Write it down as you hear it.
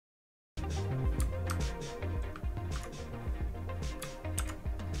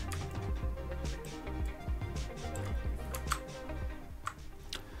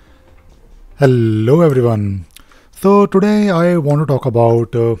Hello everyone. So today I want to talk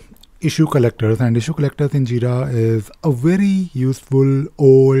about issue collectors, and issue collectors in Jira is a very useful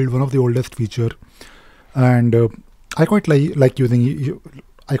one of the oldest feature, and I quite like using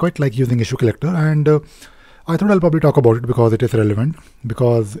issue collector, and I thought I'll probably talk about it because it is relevant,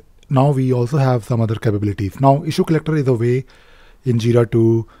 because now we also have some other capabilities. Now issue collector is a way in Jira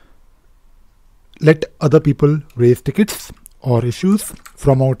to let other people raise tickets or issues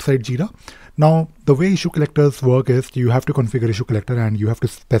from outside Jira. Now, the way issue collectors work is you have to configure issue collector and you have to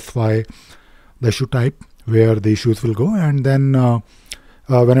specify the issue type where the issues will go. And then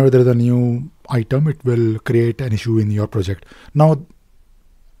whenever there is a new item, it will create an issue in your project. Now,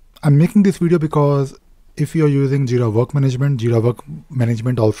 I'm making this video because if you're using Jira Work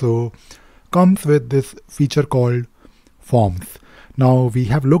Management also comes with this feature called forms. Now, we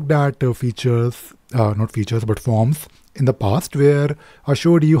have looked at not features, but forms in the past, where I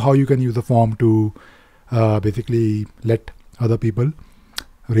showed you how you can use a form to basically let other people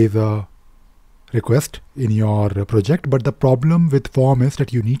raise a request in your project. But the problem with form is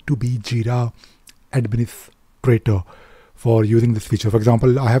that you need to be Jira administrator for using this feature. For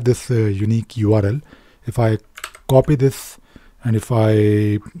example, I have this unique URL. If I copy this and if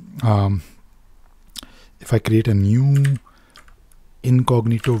I create a new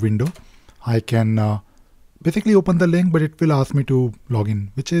incognito window, I can basically open the link, but it will ask me to log in,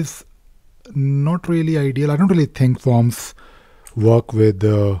 which is not really ideal. I don't really think forms work with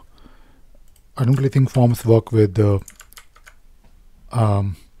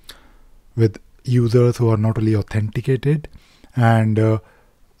with users who are not really authenticated. And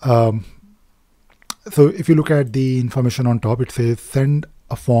so if you look at the information on top, it says send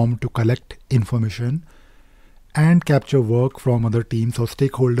a form to collect information and capture work from other teams or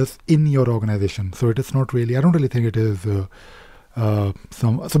stakeholders in your organization. So it is not really, I don't really think it is so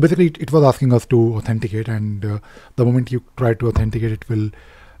basically it was asking us to authenticate, and the moment you try to authenticate, it will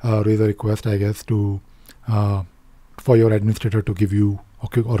raise a request, I guess, to for your administrator to give you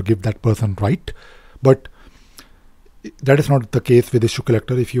or give that person right. But that is not the case with issue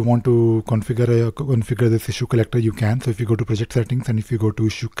collector. If you want to configure this issue collector, you can. So if you go to project settings and if you go to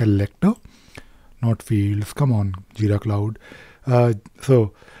issue collector, not fields, come on, Jira Cloud. Let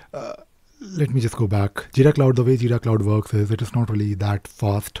me just go back. Jira Cloud, the way Jira Cloud works is it is not really that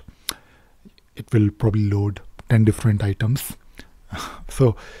fast. It will probably load 10 different items.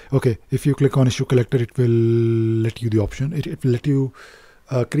 So, okay, if you click on issue collector, it will let you the option. It will let you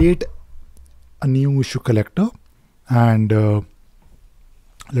create a new issue collector, and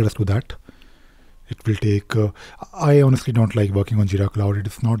let us do that. It will take, I honestly don't like working on Jira Cloud. It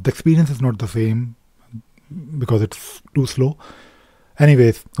is not, the experience is not the same because it's too slow.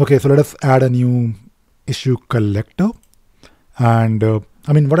 Anyways, okay, so let us add a new issue collector. And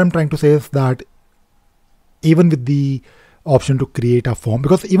what I'm trying to say is that even with the option to create a form,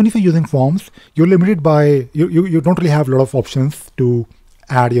 because even if you're using forms, you're limited by, you don't really have a lot of options to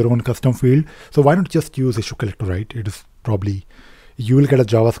add your own custom field. So why not just use issue collector, right? It is probably, you will get a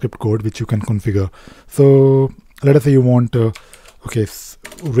JavaScript code which you can configure. So let us say you want,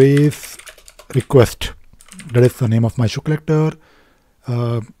 raise request. That is the name of my issue collector.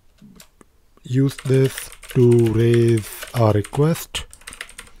 Use this to raise a request,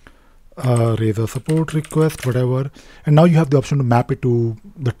 raise a support request, whatever. And now you have the option to map it to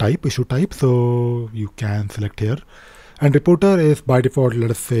the type, issue type. So you can select here. And reporter is by default,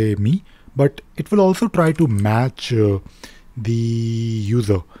 let us say me, but it will also try to match the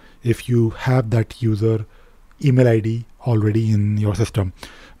user if you have that user email ID already in your system.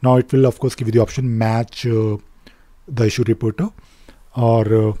 Now it will of course give you the option match the issue reporter,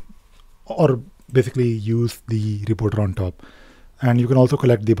 or basically use the reporter on top. And you can also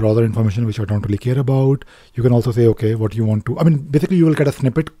collect the browser information, which I don't really care about. You can also say, okay, what you want to, basically you will get a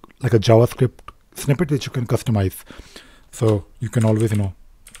snippet, like a JavaScript snippet, which you can customize. So you can always,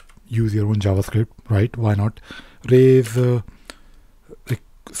 use your own JavaScript, right? Why not? Raise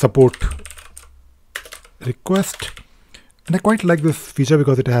support request. And I quite like this feature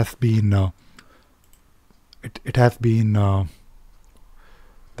because it has been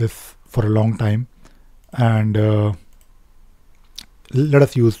this for a long time. And let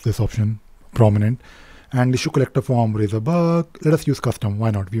us use this option, prominent. And issue collector form, raise a bug. Let us use custom.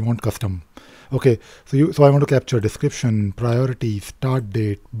 Why not? We want custom. Okay, so I want to capture description, priority, start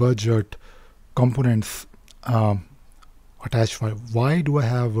date, budget, components, attached file. Why do I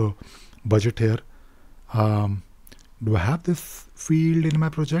have a budget here? Do I have this field in my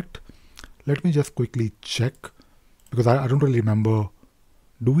project? Let me just quickly check, because I don't really remember.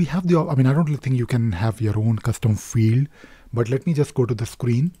 Do we have the, I don't really think you can have your own custom field, but let me just go to the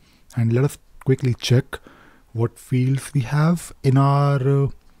screen and let us quickly check what fields we have in our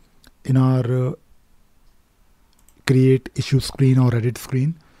create issue screen or edit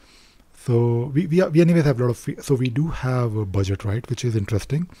screen. So we anyways have a lot of so we do have a budget, right, which is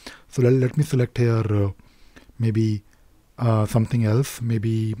interesting. So let me select here maybe something else,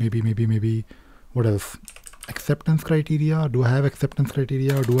 maybe what else? Acceptance criteria. Do I have acceptance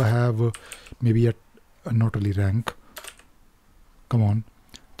criteria, or do I have maybe a not really rank? Come on,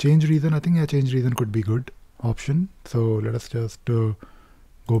 change reason. I think yeah, change reason could be good option. So let us just go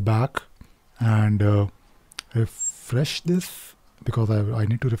back and refresh this, because I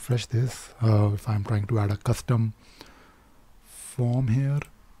need to refresh this if I'm trying to add a custom form here.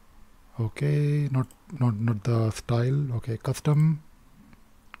 Okay, not the style. Okay, custom.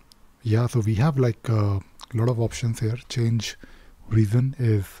 Yeah, so we have like a lot of options here. Change reason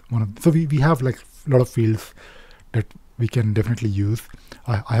is one of, so we have like a lot of fields that we can definitely use.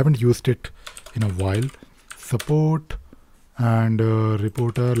 I haven't used it in a while. Support and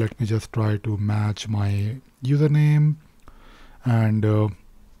reporter. Let me just try to match my username. And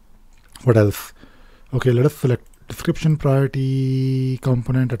what else? Okay, let us select description, priority,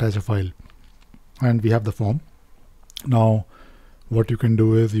 component, attach a file, and we have the form. Now what you can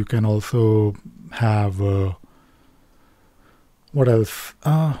do is you can also have what else?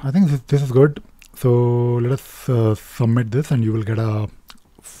 I think this is good. So let us submit this, and you will get a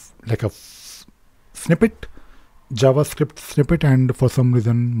snippet, JavaScript snippet. And for some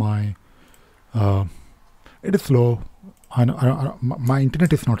reason my it is slow. My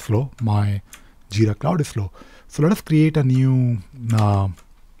internet is not slow. My Jira Cloud is slow. So let us create a new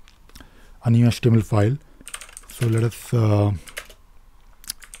HTML file. So let us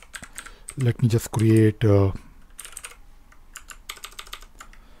let me just create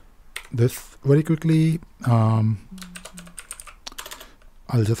this very quickly. I'll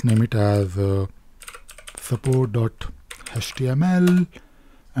just name it as support.html,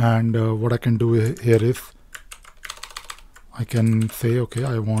 and what I can do here is I can say, okay,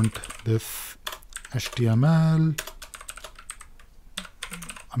 I want this HTML.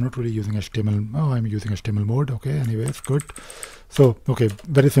 I'm not really using HTML. Oh, I'm using HTML mode. Okay, anyways, good. So, okay,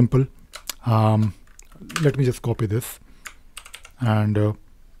 very simple. Let me just copy this, and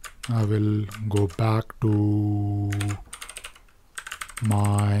I will go back to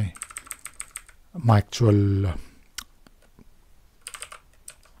my actual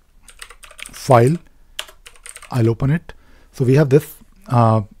file. I'll open it. So we have this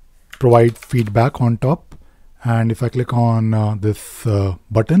provide feedback on top, and if I click on this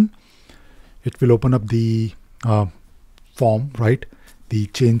button, it will open up the form, right? The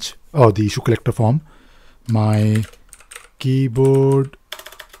change or the issue collector form. My keyboard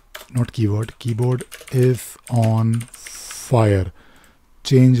is on fire.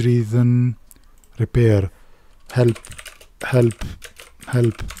 Change reason, repair, help.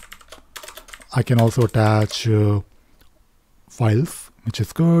 I can also attach files, which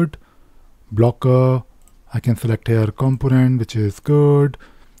is good. Blocker, I can select here component, which is good.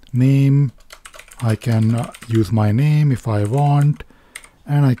 Name, I can use my name if I want,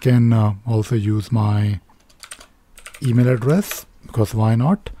 and I can also use my email address, because why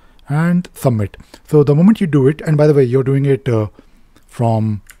not, and submit. So the moment you do it, and by the way, you're doing it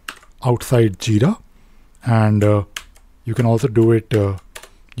from outside Jira, and you can also do it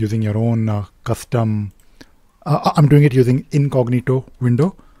using your own custom. I'm doing it using incognito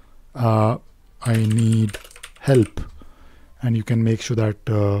window. I need help, and you can make sure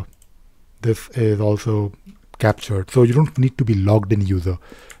that this is also captured. So you don't need to be logged in user.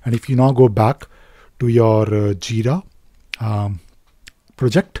 And if you now go back to your Jira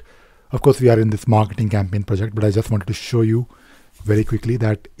project, of course we are in this marketing campaign project, but I just wanted to show you very quickly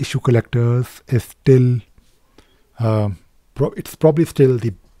that issue collectors is still it's probably still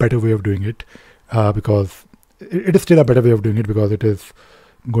the better way of doing it, because it is still a better way of doing it, because it is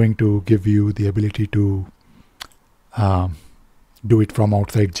going to give you the ability to do it from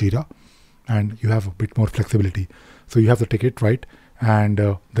outside Jira, and you have a bit more flexibility. So you have the ticket, right? And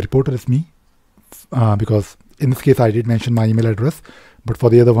the reporter is me, because in this case I did mention my email address, but for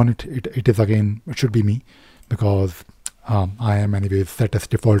the other one it is again, it should be me, because I am anyways set as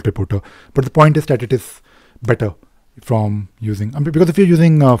default reporter. But the point is that it is better from using, because if you're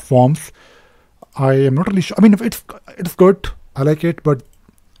using forms, I am not really sure. I mean, if it's good, I like it, but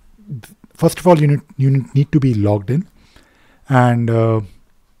first of all, you need to be logged in, and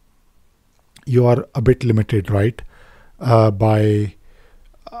you are a bit limited, right? By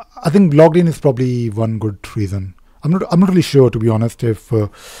I think logged in is probably one good reason. I'm not really sure, to be honest. If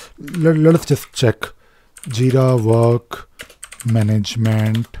let us just check Jira work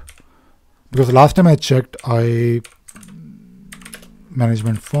management because last time I checked,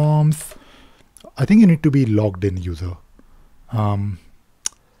 management forms, I think you need to be logged in user.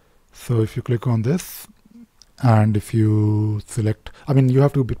 So if you click on this and if you select, I mean, you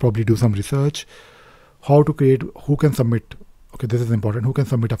have to probably do some research, how to create, who can submit. Okay, this is important. Who can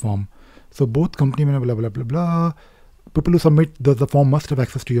submit a form? So both company, blah, blah, blah, blah, blah. People who submit the form must have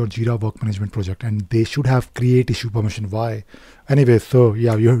access to your Jira work management project, and they should have create issue permission. Why? Anyway, so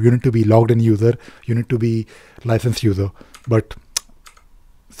yeah, you need to be logged in user. You need to be licensed user, but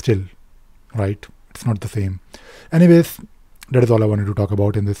still, right? It's not the same. Anyways, that is all I wanted to talk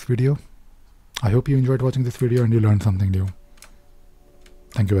about in this video. I hope you enjoyed watching this video and you learned something new.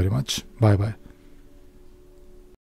 Thank you very much. Bye bye.